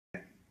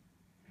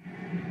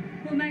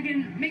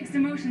Megan, mixed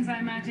emotions, I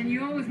imagine.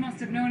 You always must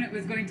have known it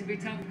was going to be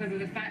tough because of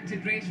the fact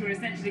that race were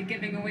essentially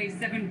giving away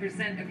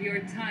 7% of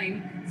your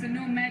time. So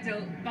no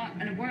medal, but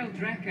a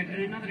world record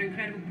and another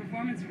incredible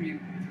performance from you.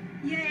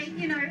 Yeah,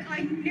 you know,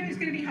 I knew it was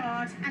going to be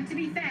hard. And to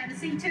be fair, the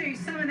C2s,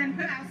 some of them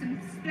put out some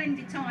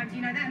splendid times,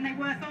 you know, and they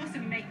were faster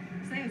than me.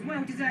 So it was a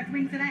well-deserved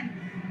win for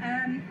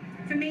them.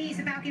 For me, it's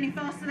about getting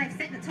faster. They've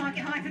set the target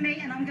high for me,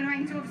 and I'm going to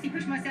aim to obviously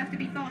push myself to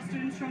be faster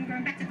and stronger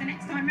and better the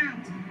next time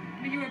round.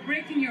 You were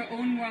breaking your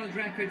own world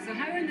record, so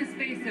how in the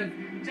space of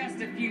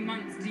just a few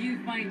months do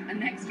you find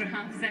an extra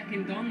half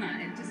second on that?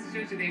 It just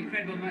shows you the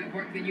incredible amount of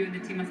work that you and the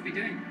team must be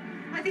doing.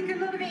 I think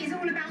a lot of it is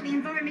all about the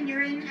environment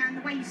you're in and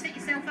the way you set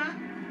yourself up.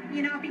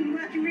 You know, I've been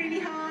working really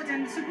hard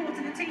and the support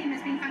of the team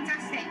has been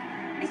fantastic.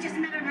 And it's just a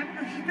matter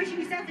of pushing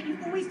yourself, and you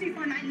always do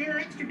find that little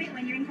extra bit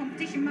when you're in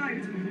competition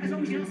mode, as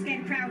long as you're not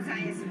scared of crowds,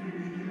 that is.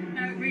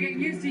 Now, we're getting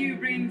used to you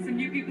bringing some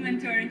new people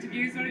into our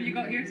interviews. What have you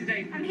got here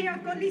today? Here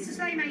I've got Lisa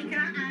Slaymaker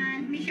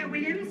and Michelle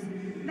Williams.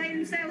 They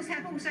themselves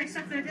have also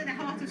suffered at the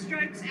heart of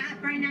strokes,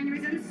 brain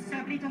aneurysms,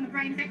 so bleed on the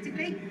brain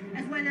effectively,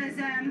 as well as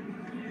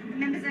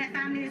members of their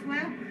family as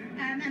well.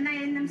 And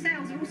they in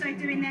themselves are also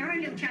doing their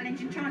own little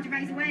challenge and trying to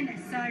raise awareness.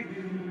 So,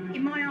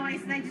 in my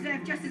eyes, they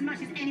deserve just as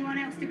much as anyone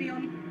else to be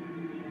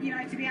on, you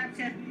know, to be able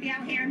to be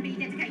out here and be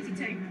dedicated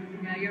to.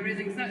 Yeah, you're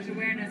raising such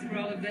awareness for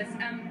all of this.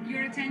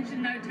 Your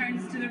attention now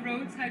turns to the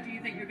roads. How do you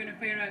think you're going to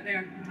fare out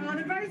there? Oh,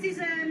 the roads is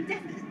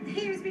definitely,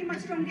 here has been my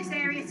strongest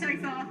area so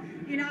far.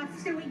 You know, I've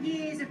still got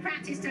years of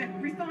practice to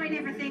refine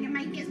everything and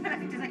make it as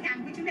perfect as I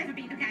can, which will never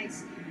be the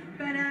case.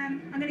 But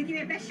I'm going to give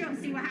it a best shot and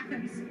see what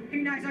happens.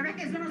 Who knows? I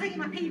reckon as long as I get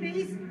my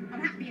PBs,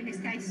 I'm happy in this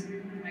case.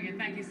 Megan,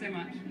 thank you so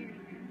much. Thank you.